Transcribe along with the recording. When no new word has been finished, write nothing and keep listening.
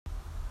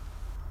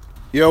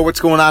Yo, what's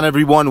going on,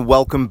 everyone?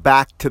 Welcome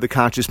back to the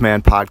Conscious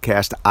Man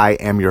Podcast. I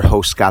am your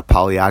host, Scott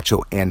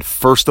Pagliaccio, and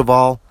first of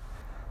all,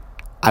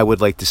 I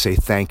would like to say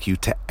thank you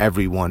to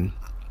everyone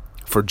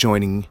for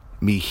joining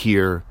me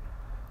here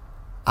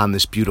on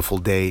this beautiful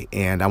day,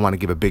 and I want to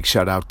give a big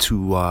shout out to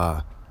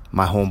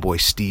my homeboy,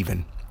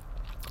 Steven.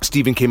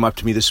 Steven came up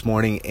to me this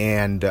morning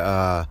and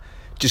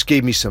just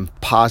gave me some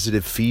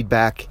positive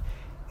feedback,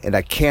 and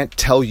I can't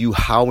tell you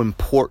how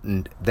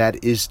important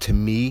that is to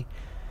me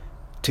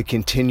to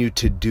continue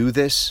to do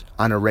this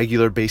on a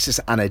regular basis,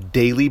 on a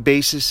daily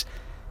basis.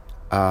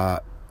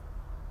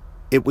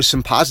 It was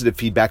some positive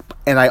feedback,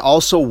 and I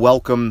also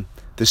welcome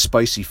the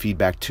spicy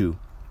feedback too.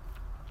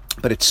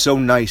 But it's so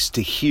nice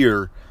to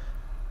hear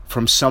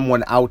from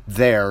someone out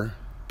there,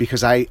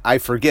 because I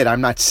forget, I'm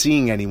not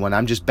seeing anyone.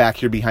 I'm just back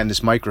here behind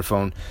this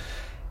microphone,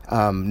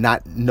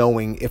 not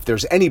knowing if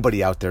there's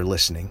anybody out there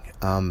listening.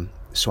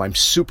 So I'm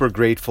super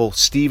grateful.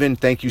 Steven,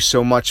 thank you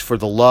so much for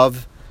the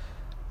love.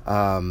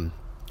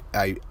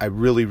 I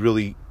really,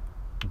 really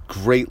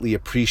greatly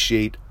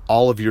appreciate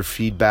all of your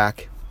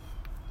feedback.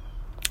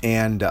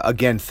 And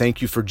again,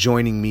 thank you for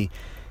joining me.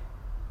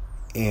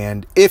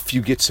 And if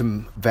you get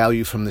some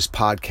value from this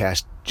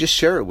podcast, just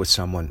share it with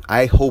someone.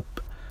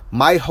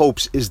 My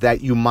hopes is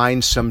that you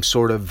mine some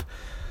sort of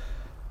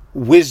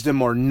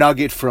wisdom or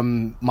nugget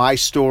from my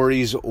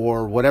stories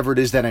or whatever it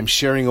is that I'm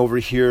sharing over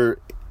here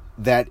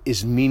that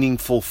is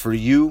meaningful for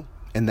you.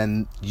 And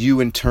then you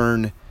in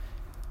turn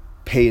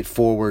pay it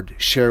forward,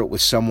 share it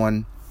with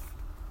someone,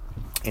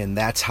 and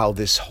that's how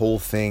this whole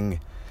thing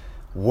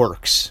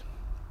works.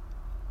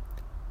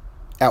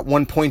 At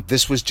one point,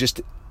 this was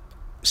just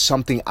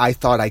something I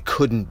thought I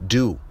couldn't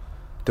do.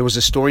 There was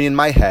a story in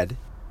my head,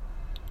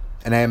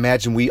 and I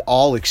imagine we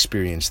all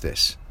experience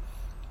this,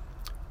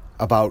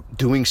 about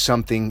doing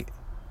something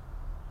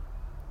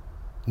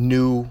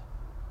new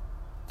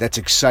that's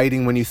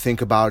exciting when you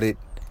think about it,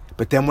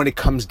 but then when it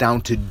comes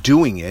down to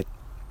doing it,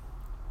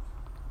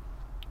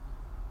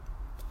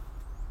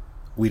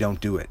 we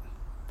don't do it.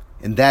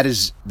 And that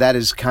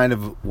is kind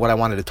of what I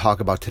wanted to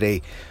talk about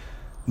today.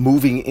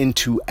 Moving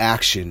into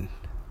action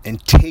and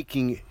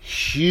taking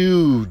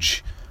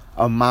huge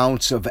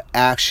amounts of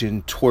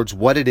action towards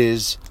what it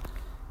is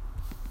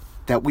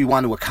that we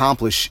want to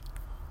accomplish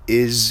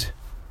is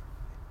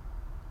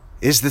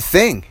the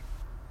thing.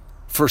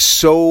 For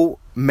so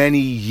many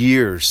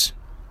years,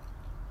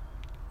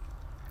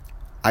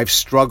 I've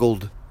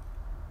struggled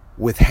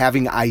with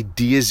having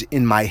ideas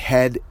in my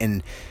head,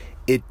 and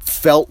it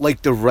felt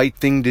like the right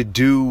thing to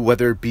do,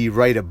 whether it be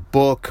write a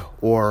book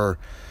or,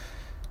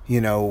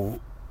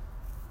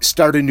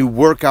 start a new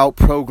workout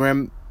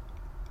program.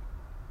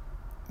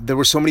 There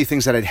were so many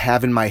things that I'd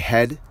have in my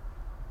head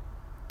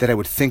that I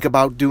would think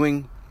about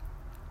doing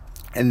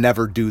and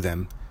never do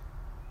them.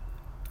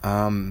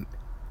 So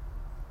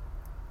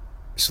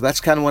that's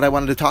kind of what I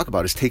wanted to talk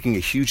about, is taking a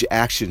huge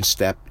action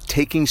step,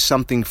 taking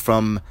something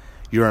from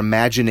your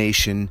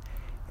imagination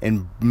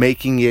and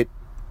making it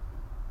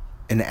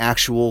an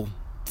actual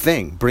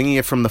thing, bringing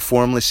it from the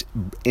formless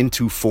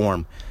into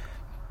form,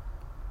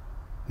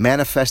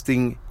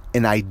 manifesting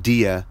an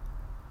idea,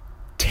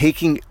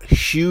 taking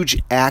huge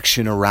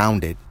action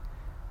around it,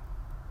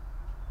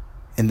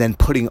 and then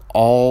putting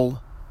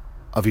all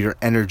of your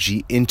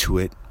energy into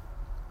it,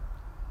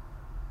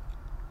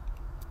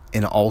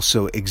 and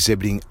also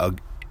exhibiting an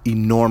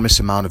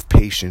enormous amount of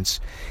patience.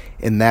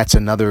 And that's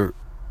another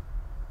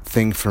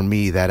thing for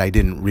me that I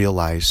didn't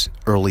realize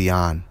early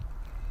on.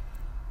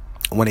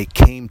 When it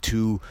came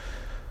to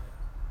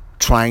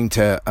trying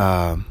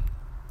to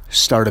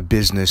start a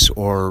business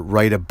or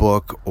write a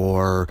book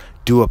or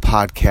do a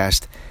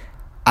podcast,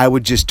 I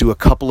would just do a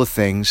couple of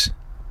things,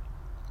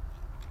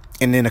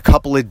 and in a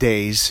couple of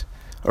days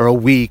or a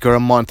week or a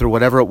month or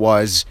whatever it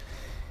was,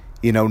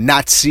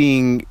 not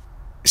seeing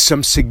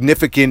some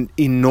significant,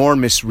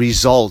 enormous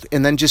result,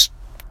 and then just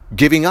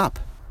giving up,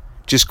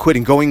 just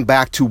quitting, going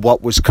back to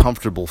what was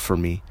comfortable for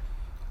me.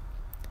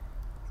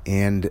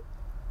 And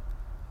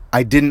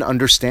I didn't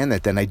understand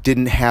that then. I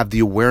didn't have the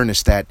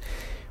awareness that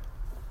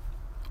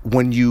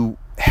when you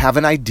have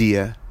an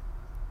idea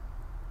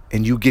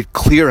and you get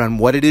clear on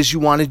what it is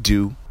you want to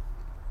do,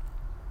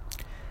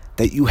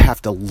 that you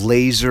have to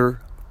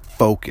laser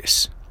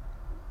focus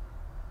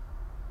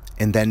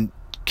and then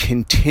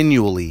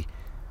continually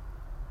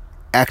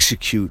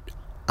execute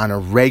on a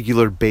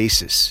regular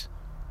basis.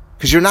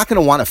 Because you're not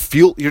going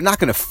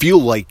to feel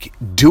like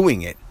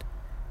doing it.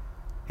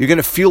 You're going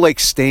to feel like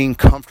staying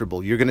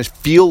comfortable. You're going to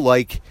feel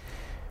like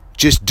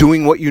just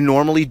doing what you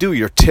normally do.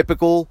 Your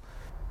typical,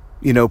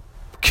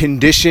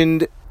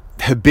 conditioned,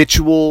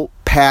 habitual,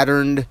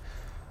 patterned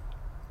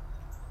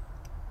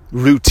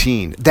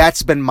routine.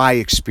 That's been my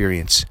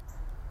experience.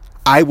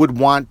 I would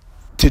want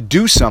to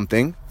do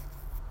something,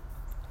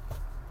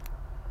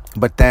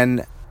 but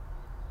then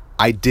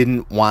I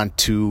didn't want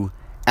to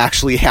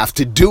actually have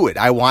to do it.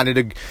 I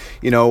wanted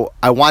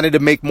to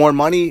make more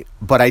money,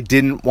 but I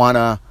didn't want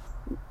to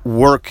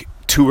work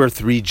 2 or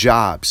 3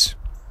 jobs.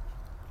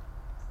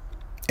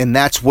 And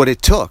that's what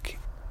it took.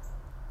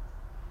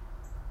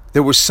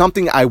 There was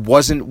something I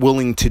wasn't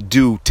willing to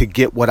do to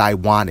get what I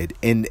wanted.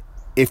 And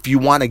if you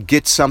want to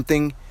get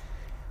something,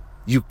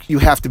 you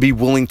have to be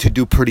willing to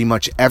do pretty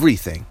much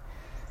everything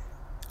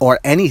or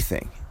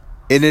anything.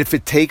 And if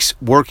it takes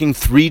working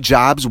 3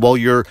 jobs while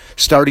you're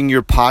starting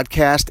your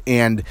podcast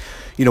and,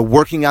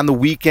 working on the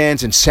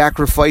weekends and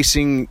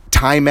sacrificing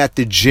time at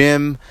the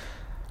gym,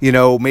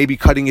 maybe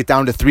cutting it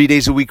down to 3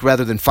 days a week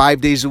rather than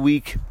 5 days a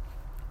week,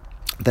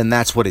 then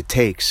that's what it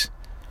takes.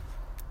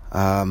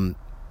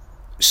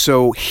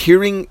 So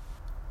hearing,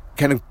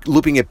 kind of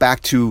looping it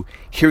back to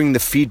hearing the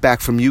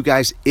feedback from you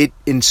guys, it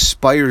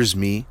inspires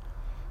me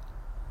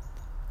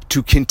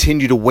to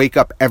continue to wake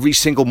up every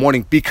single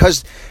morning,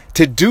 because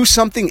to do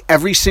something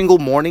every single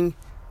morning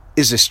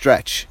is a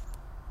stretch.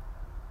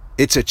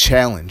 It's a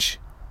challenge.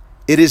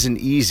 It isn't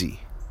easy.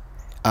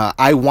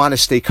 I want to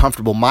stay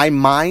comfortable.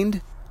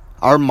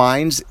 Our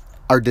minds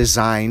are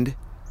designed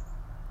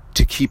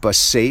to keep us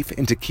safe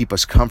and to keep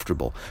us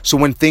comfortable. So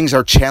when things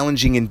are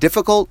challenging and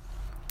difficult,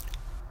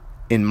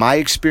 in my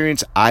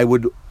experience, I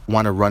would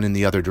want to run in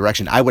the other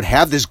direction. I would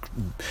have this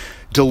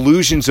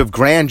delusions of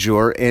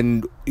grandeur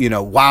and,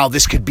 wow,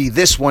 this could be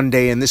this one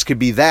day and this could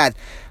be that.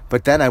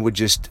 But then I would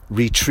just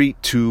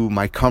retreat to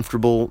my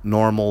comfortable,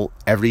 normal,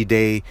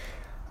 everyday,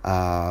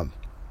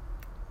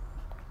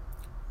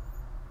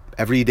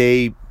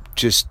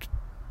 just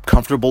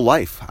comfortable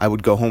life. I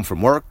would go home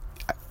from work,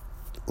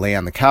 lay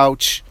on the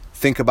couch,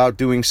 think about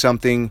doing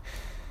something,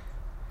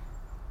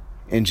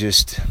 and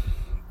just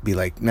be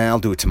like, nah, I'll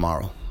do it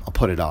tomorrow. I'll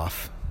put it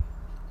off.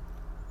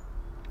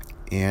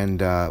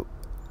 And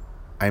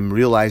I'm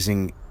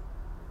realizing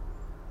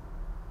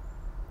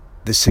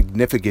the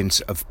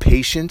significance of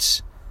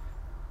patience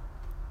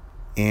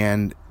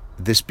and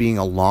this being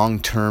a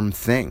long-term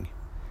thing,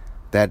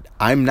 that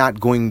I'm not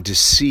going to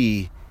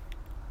see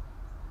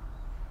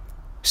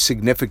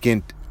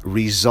significant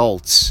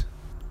results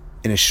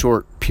in a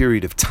short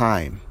period of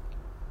time.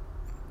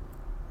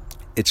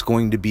 It's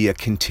going to be a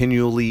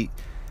continual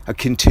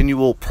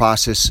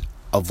process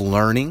of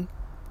learning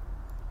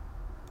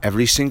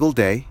every single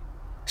day,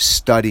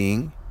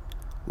 studying,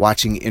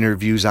 watching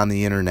interviews on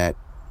the internet,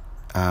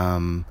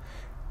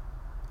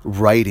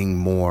 writing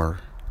more.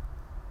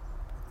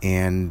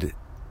 And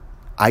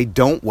I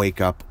don't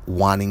wake up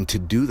wanting to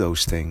do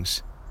those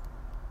things.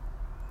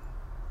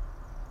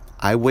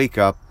 I wake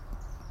up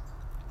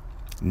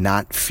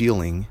not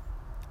feeling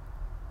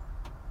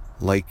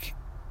like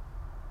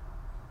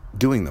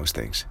doing those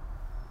things.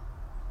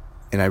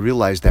 And I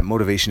realize that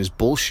motivation is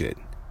bullshit.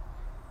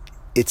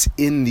 It's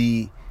in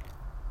the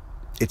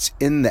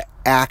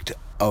act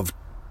of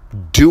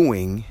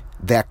doing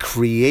that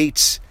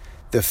creates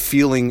the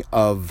feeling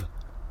of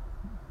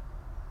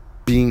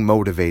being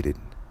motivated.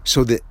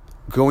 So that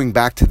going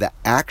back to the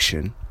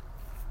action,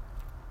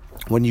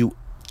 when you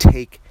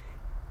take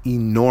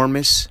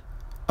enormous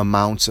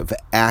amounts of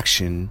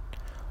action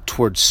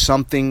towards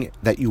something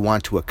that you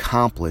want to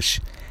accomplish,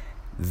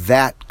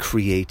 that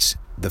creates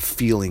the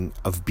feeling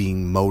of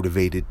being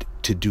motivated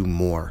to do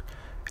more.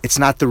 It's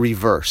not the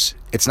reverse.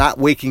 It's not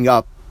waking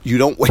up. You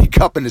don't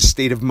wake up in a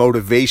state of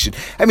motivation.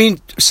 I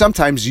mean,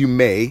 sometimes you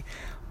may,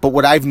 but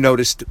what I've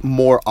noticed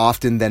more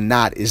often than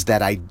not is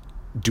that I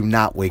do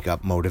not wake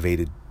up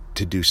motivated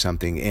to do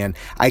something. And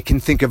I can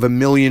think of a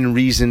million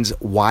reasons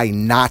why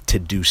not to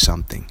do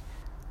something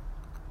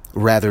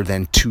rather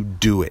than to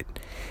do it.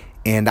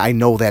 And I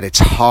know that it's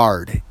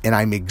hard and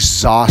I'm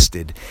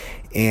exhausted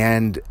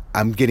and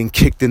I'm getting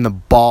kicked in the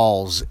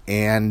balls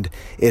and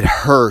it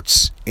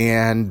hurts,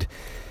 and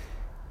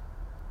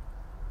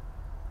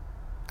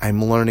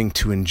I'm learning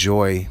to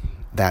enjoy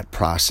that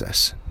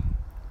process.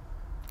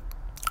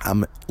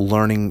 I'm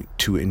learning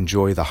to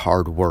enjoy the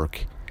hard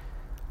work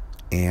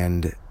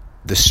and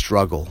the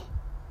struggle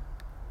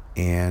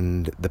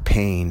and the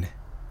pain,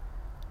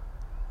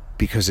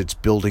 because it's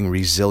building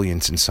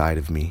resilience inside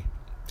of me.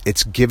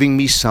 It's giving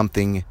me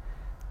something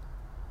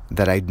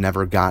that I'd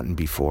never gotten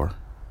before.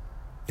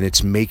 And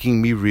it's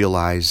making me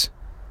realize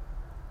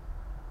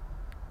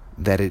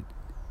that it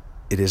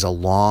is a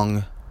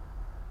long,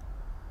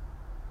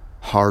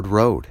 hard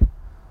road.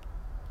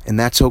 And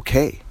that's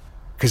okay,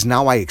 because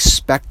now I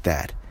expect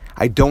that.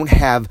 I don't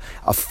have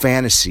a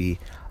fantasy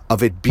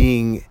of it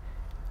being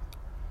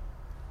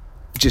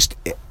just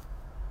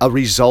a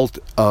result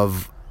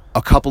of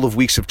a couple of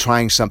weeks of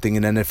trying something,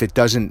 and then if it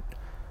doesn't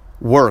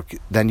work,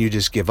 then you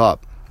just give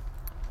up.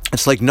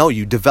 It's like, no,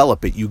 you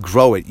develop it, you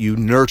grow it, you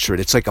nurture it.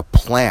 It's like a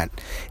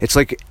plant. It's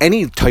like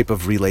any type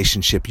of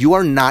relationship. You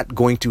are not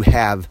going to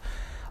have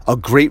a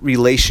great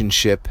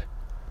relationship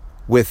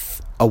with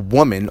a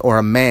woman or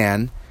a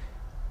man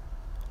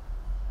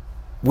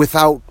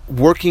without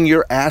working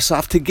your ass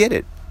off to get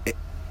it.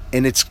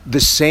 And it's the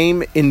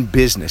same in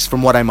business,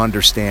 from what I'm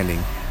understanding.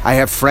 I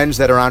have friends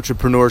that are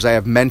entrepreneurs. I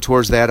have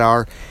mentors that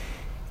are.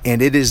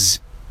 And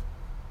it's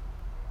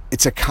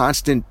a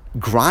constant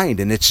grind,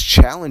 and it's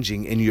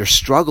challenging, and you're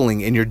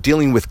struggling, and you're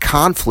dealing with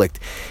conflict,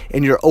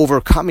 and you're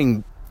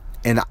overcoming.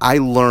 And I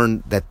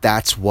learned that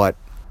that's what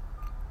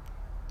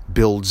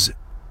builds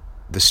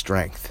the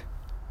strength.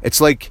 It's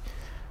like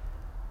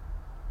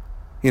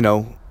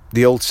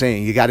the old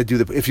saying, you got to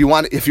do if you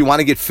want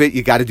to get fit,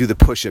 you got to do the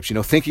push-ups.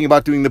 Thinking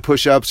about doing the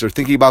push-ups or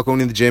thinking about going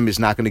to the gym is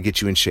not going to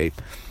get you in shape.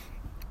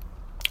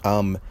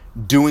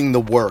 Doing the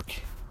work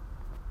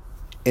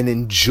and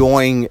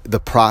enjoying the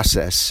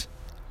process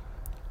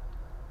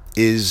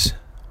is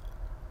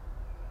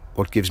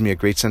what gives me a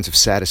great sense of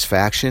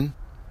satisfaction.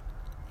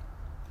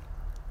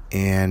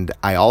 And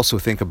I also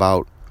think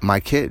about my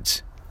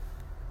kids.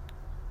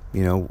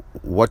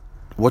 What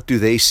do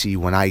they see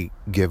when I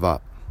give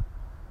up?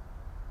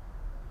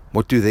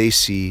 What do they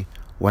see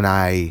when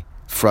I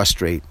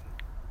frustrate?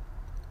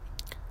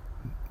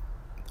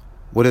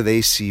 What do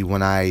they see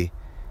when I,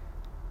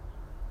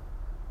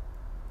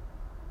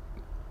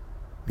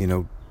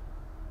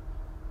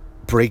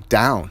 break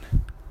down?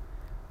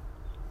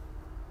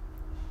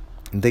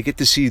 And they get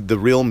to see the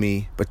real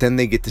me, but then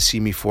they get to see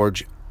me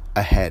forge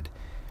ahead.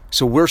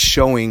 So we're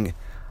showing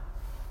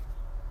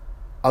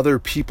other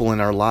people in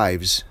our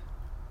lives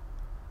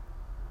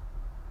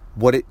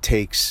what it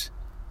takes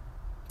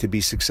to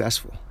be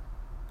successful.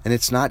 And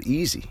it's not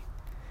easy.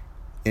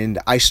 And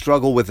I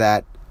struggle with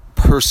that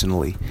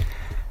personally.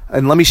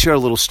 And let me share a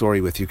little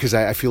story with you, because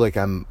I feel like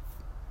I'm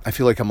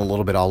a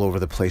little bit all over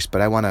the place,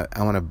 but I want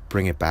to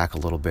bring it back a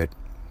little bit.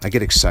 I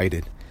get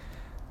excited.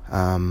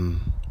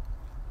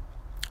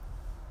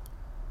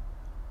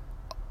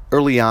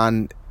 Early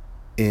on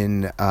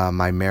in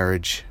my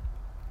marriage,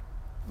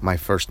 my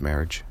first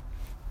marriage,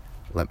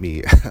 let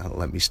me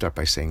start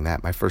by saying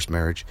that my first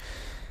marriage,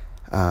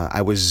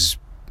 I was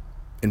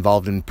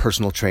involved in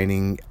personal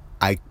training.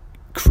 I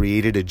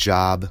created a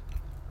job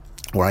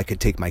where I could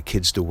take my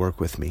kids to work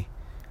with me.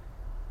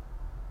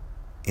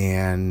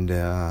 And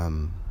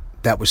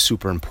that was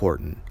super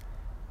important.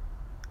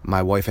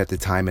 My wife at the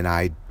time and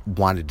I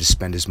wanted to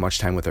spend as much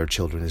time with our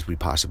children as we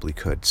possibly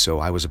could. So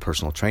I was a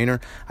personal trainer.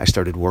 I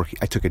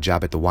took a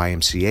job at the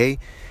YMCA,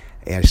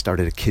 and I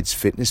started a kids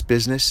fitness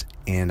business,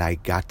 and I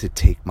got to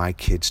take my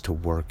kids to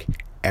work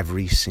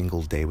every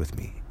single day with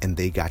me. And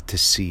they got to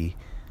see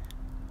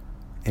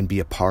and be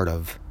a part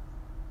of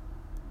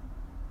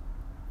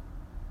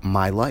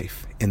my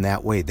life in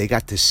that way. They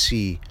got to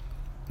see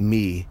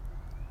me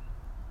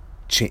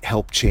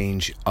help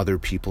change other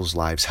people's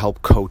lives,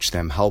 help coach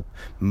them, help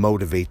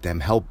motivate them,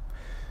 help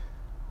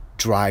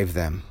drive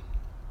them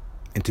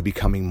into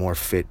becoming more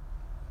fit.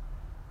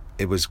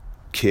 It was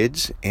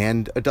kids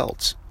and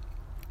adults.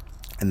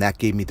 And that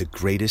gave me the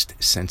greatest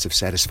sense of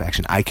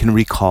satisfaction. I can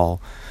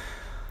recall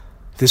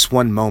this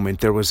one moment.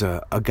 There was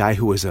a guy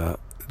who was the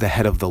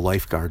head of the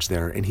lifeguards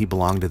there, and he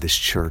belonged to this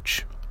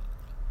church.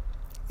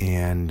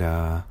 And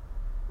I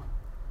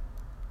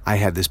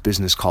had this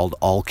business called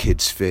All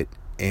Kids Fit,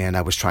 and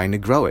I was trying to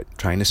grow it,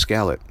 trying to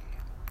scale it.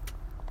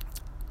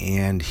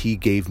 And he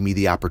gave me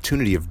the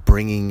opportunity of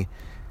bringing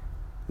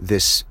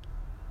this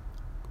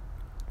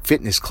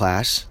fitness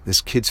class,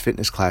 this kids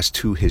fitness class,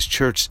 to his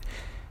church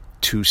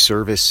to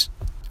serve his,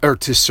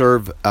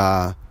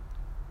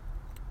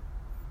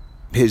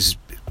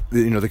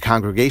 the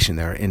congregation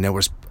there. And there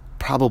was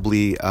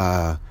probably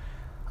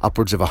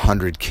upwards of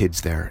 100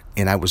 kids there.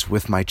 And I was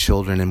with my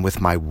children and with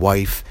my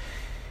wife,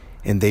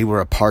 and they were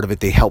a part of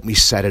it. They helped me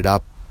set it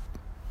up.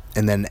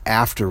 And then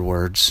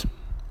afterwards,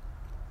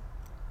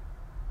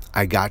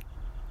 I got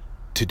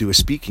to do a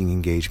speaking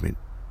engagement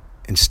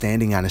and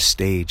standing on a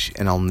stage.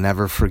 And I'll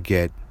never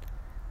forget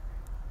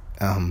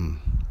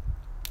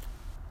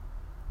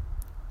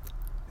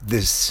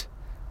this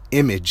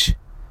image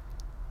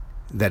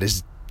that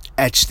is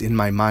etched in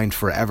my mind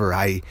forever.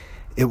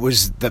 It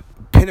was the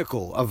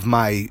pinnacle of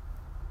my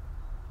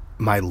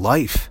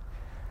life.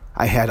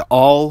 I had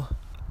all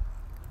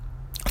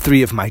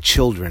three of my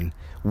children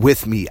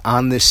with me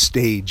on this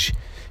stage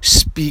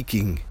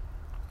speaking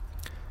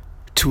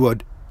to a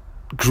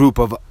group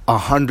of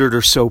 100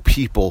 or so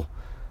people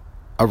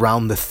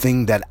around the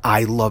thing that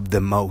I loved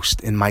the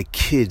most. And my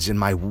kids and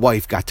my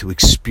wife got to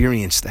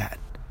experience that.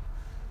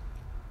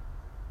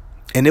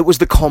 And it was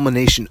the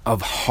culmination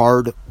of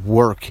hard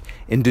work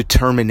and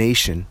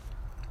determination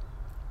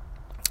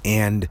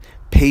and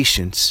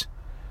patience.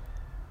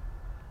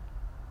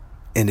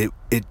 And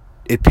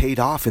it paid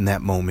off in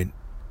that moment.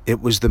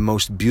 It was the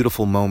most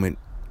beautiful moment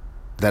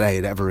that I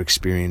had ever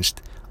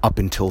experienced up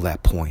until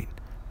that point.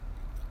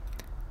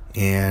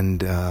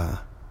 And I'll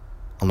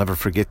never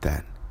forget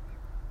that.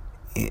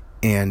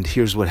 And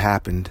here's what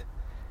happened.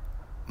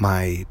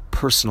 My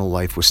personal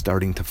life was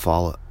starting to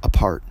fall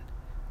apart.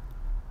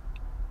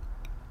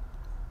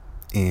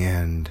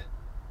 And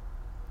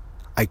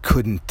I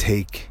couldn't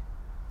take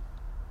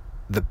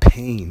the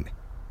pain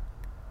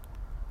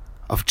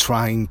of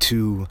trying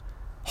to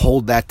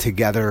hold that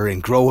together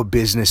and grow a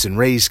business and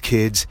raise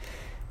kids.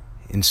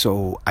 And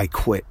so I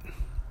quit.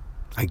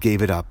 I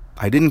gave it up.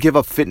 I didn't give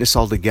up fitness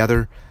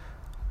altogether,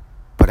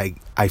 but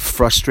I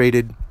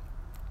frustrated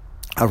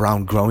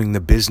around growing the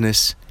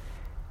business,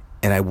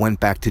 and I went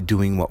back to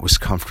doing what was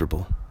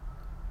comfortable.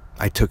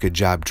 I took a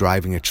job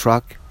driving a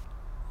truck,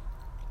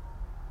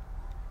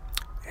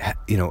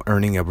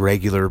 earning a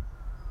regular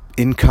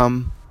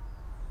income,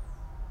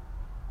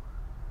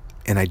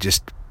 and I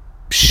just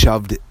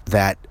shoved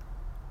that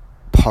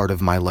part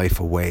of my life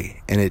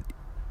away, and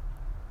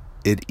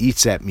it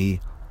eats at me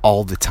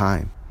all the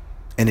time,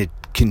 and it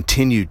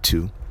continued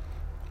to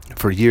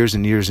for years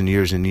and years and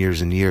years and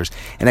years and years.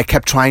 And I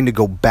kept trying to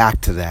go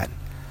back to that.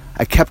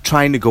 I kept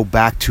trying to go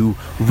back to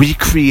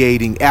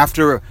recreating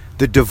after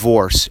the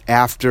divorce,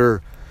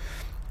 after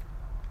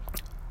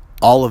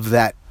all of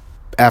that,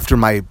 after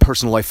my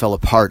personal life fell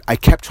apart. I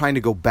kept trying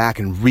to go back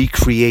and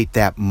recreate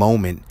that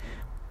moment,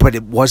 but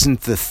it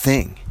wasn't the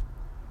thing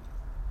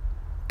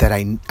that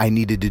I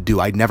needed to do.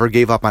 I never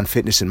gave up on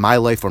fitness in my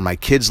life or my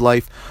kids'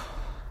 life.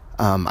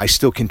 I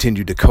still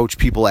continued to coach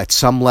people at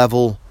some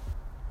level,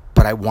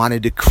 but I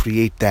wanted to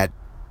create that.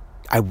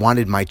 I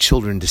wanted my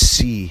children to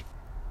see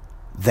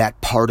that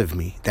part of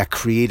me, that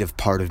creative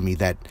part of me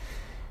that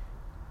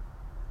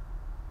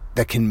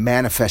can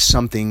manifest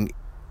something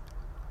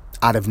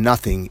out of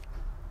nothing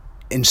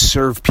and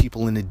serve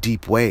people in a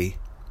deep way.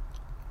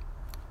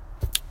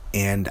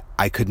 And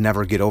I could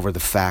never get over the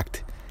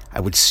fact I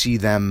would see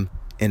them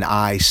and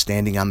I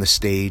standing on the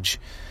stage,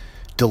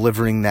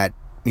 delivering that,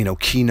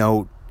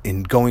 keynote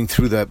and going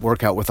through the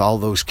workout with all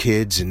those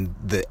kids and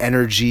the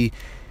energy.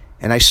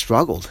 And I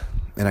struggled.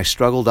 And I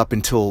struggled up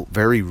until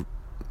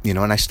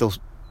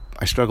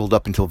I struggled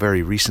up until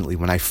very recently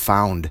when I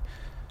found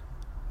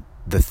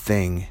the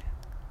thing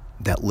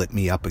that lit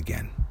me up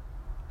again.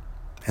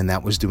 And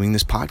that was doing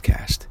this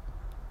podcast,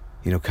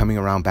 coming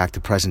around back to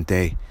present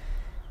day.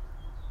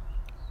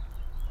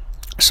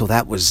 So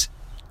that was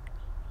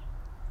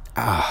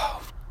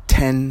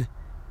 10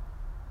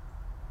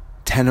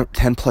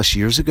 plus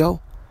years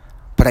ago,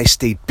 but I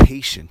stayed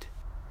patient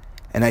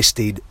and I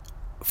stayed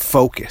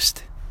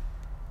focused.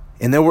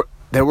 And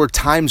there were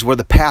times where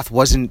the path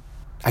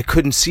I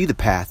couldn't see the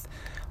path,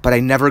 but I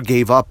never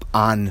gave up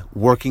on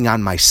working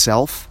on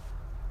myself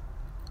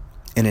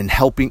and in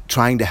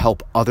trying to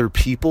help other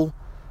people.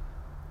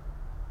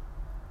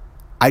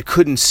 I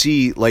couldn't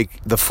see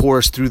like the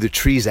forest through the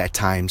trees at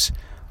times,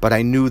 but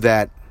I knew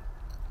that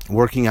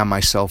working on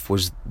myself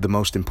was the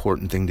most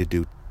important thing to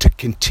do, to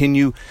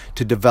continue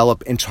to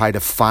develop and try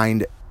to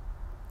find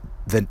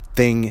the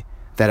thing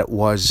that it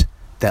was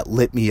that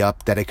lit me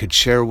up, that I could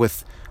share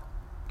with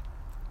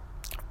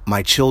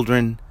my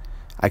children,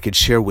 I could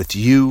share with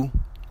you.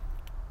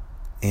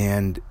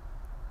 And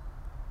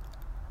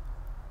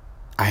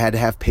I had to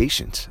have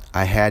patience.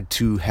 I had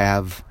to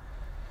have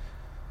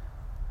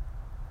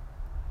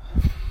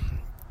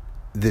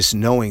this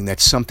knowing that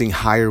something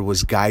higher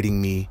was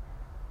guiding me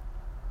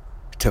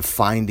to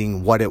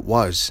finding what it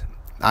was.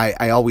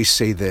 I always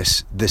say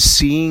this: the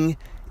seeing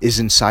is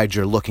inside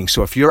your looking.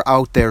 So if you're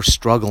out there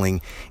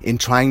struggling in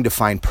trying to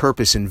find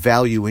purpose and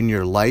value in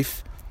your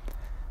life,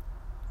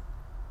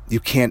 you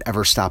can't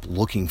ever stop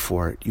looking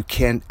for it. You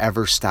can't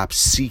ever stop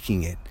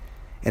seeking it.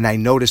 And I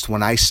noticed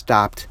when I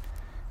stopped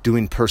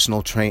doing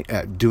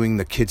doing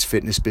the kids'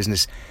 fitness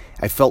business,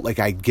 I felt like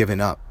I'd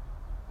given up.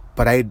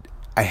 But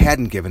I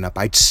hadn't given up.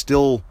 I'd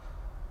still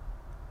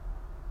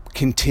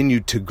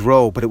continued to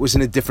grow, but it was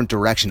in a different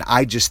direction.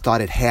 I just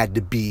thought it had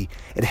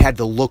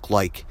to look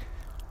like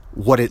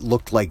what it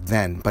looked like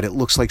then, but it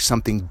looks like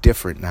something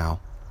different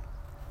now.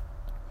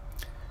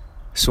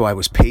 So I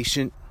was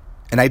patient,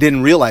 and I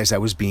didn't realize I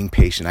was being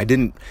patient. I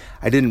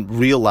didn't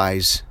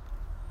realize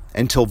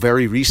until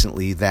very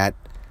recently that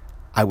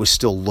I was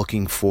still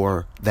looking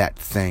for that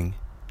thing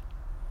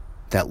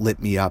that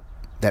lit me up,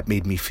 that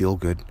made me feel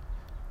good.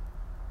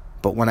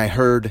 But when I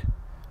heard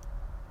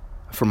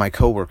from my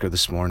coworker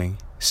this morning,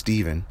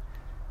 Steven,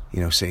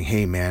 saying,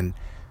 "Hey man,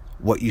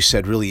 what you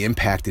said really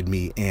impacted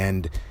me,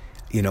 and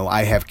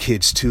I have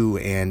kids too,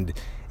 and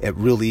it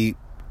really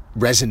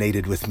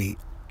resonated with me,"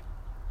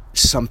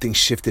 something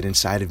shifted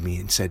inside of me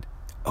and said,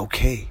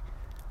 "Okay,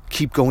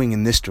 keep going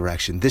in this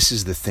direction. This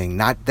is the thing,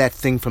 not that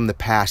thing from the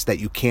past that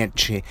you can't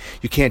change.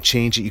 You can't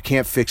change it. You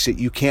can't fix it.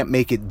 You can't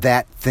make it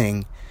that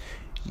thing.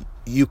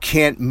 You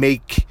can't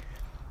make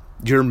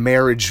your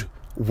marriage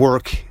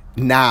work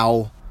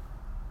now.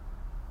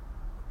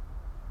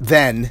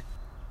 Then,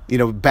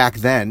 back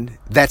then,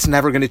 that's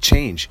never going to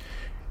change.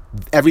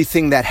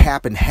 Everything that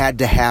happened had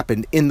to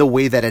happen in the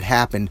way that it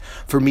happened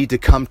for me to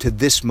come to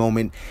this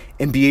moment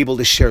and be able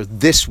to share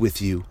this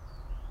with you.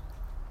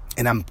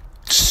 And I'm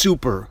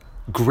super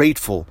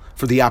grateful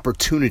for the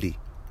opportunity."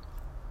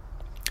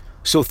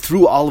 So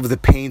through all of the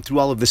pain, through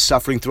all of the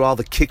suffering, through all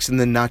the kicks in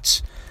the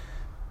nuts,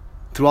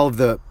 through all of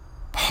the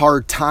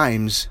hard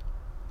times,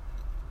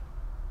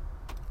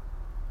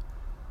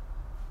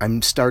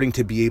 I'm starting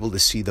to be able to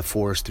see the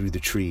forest through the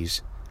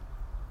trees.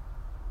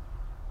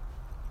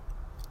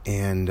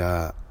 And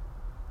I'm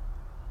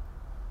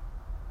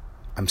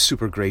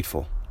super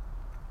grateful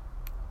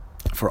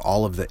for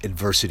all of the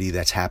adversity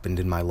that's happened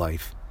in my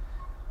life.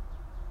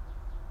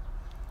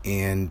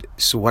 And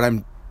so what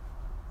I'm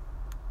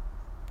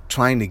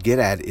trying to get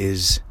at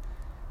is,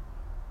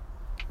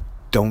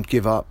 don't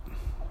give up.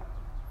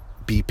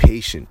 Be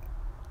patient.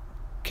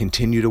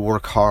 Continue to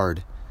work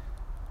hard.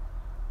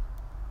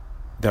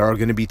 There are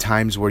going to be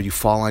times where you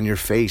fall on your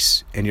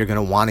face and you're going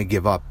to want to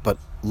give up. But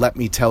let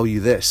me tell you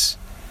this: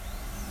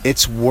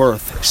 it's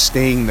worth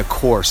staying the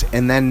course.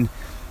 And then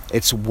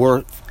It's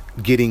worth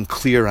getting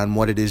clear on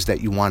what it is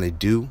that you want to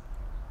do,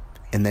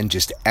 and then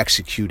just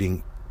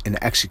executing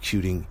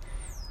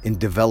and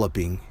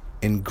developing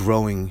and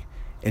growing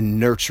and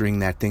nurturing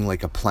that thing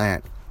like a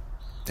plant.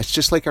 It's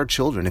just like our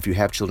children. If you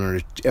have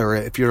children, or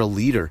if you're a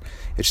leader,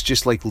 it's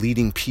just like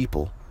leading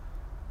people.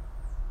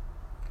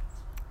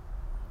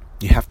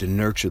 You have to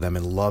nurture them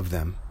and love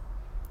them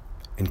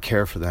and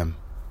care for them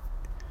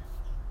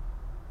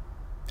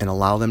and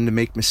allow them to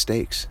make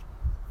mistakes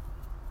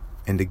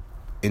and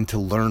to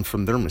learn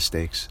from their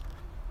mistakes.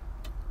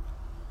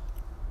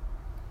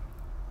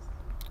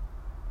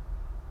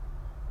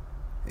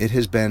 It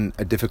has been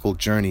a difficult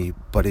journey,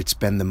 but it's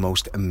been the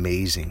most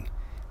amazing.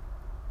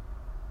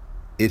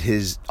 It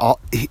has all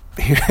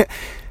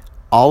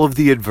of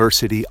the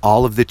adversity,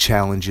 all of the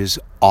challenges,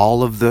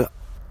 all of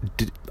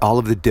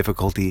the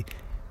difficulty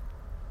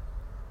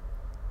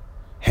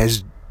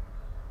has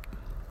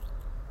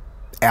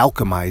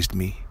alchemized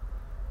me.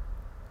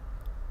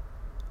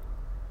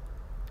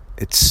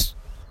 It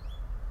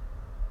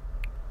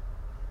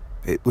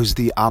was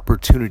the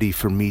opportunity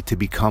for me to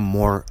become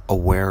more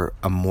aware,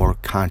 a more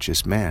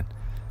conscious man.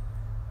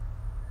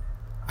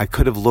 I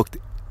could have looked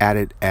at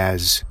it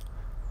as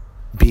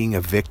being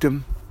a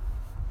victim,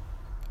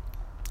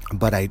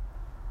 but I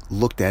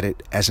looked at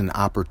it as an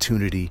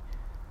opportunity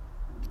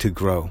to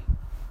grow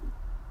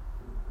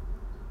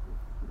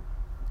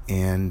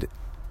and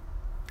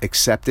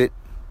accept it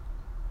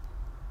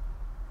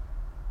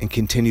and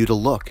continue to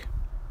look.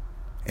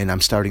 And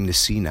I'm starting to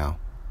see now.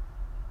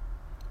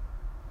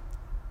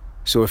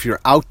 So if you're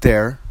out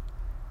there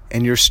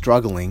and you're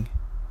struggling,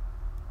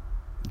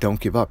 don't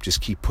give up. Just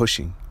keep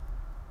pushing.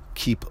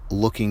 Keep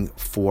looking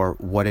for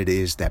what it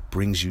is that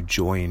brings you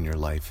joy in your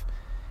life.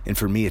 And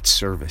for me, it's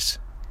service.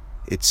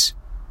 It's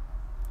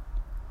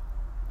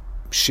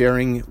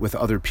sharing with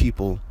other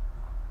people.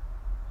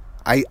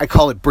 I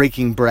call it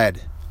breaking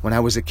bread. When I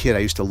was a kid, I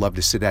used to love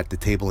to sit at the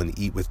table and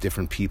eat with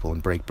different people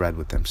and break bread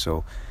with them.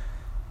 So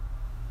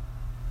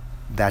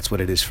that's what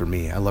it is for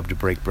me. I love to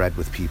break bread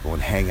with people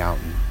and hang out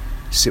and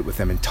sit with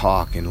them and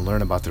talk and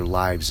learn about their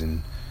lives,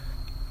 and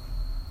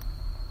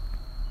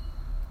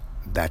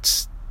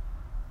that's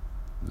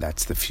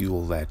the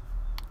fuel that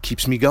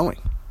keeps me going,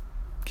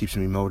 keeps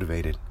me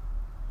motivated.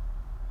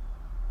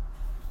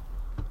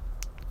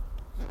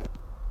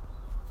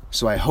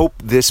 So I hope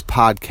this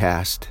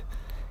podcast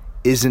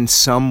is in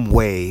some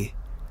way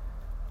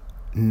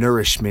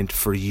nourishment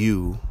for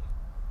you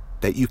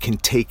that you can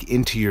take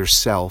into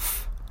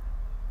yourself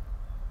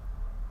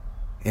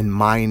and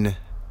mine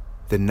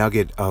the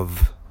nugget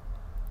of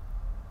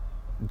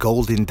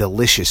golden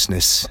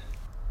deliciousness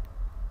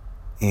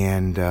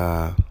and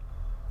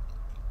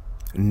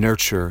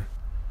nurture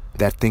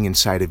that thing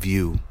inside of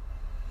you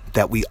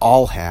that we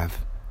all have,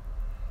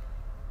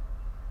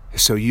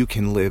 so you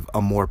can live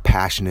a more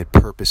passionate,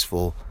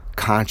 purposeful,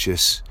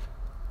 conscious,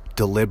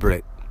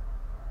 deliberate,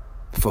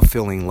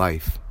 fulfilling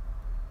life.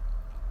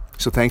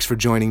 So thanks for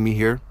joining me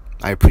here.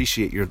 I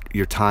appreciate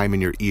your time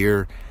and your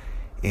ear,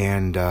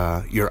 and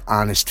your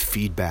honest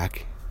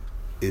feedback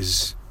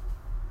is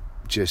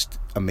just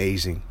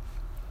amazing.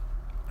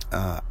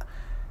 I'm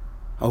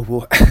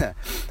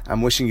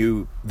wishing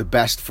you the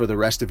best for the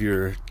rest of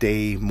your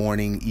day,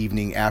 morning,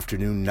 evening,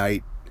 afternoon,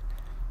 night,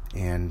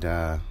 and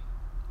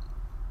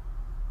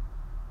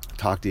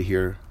talk to you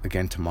here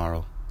again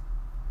tomorrow.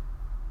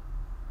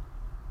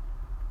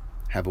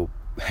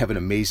 Have an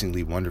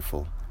amazingly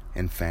wonderful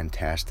and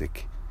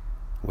fantastic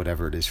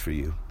whatever it is for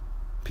you.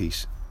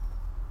 Peace.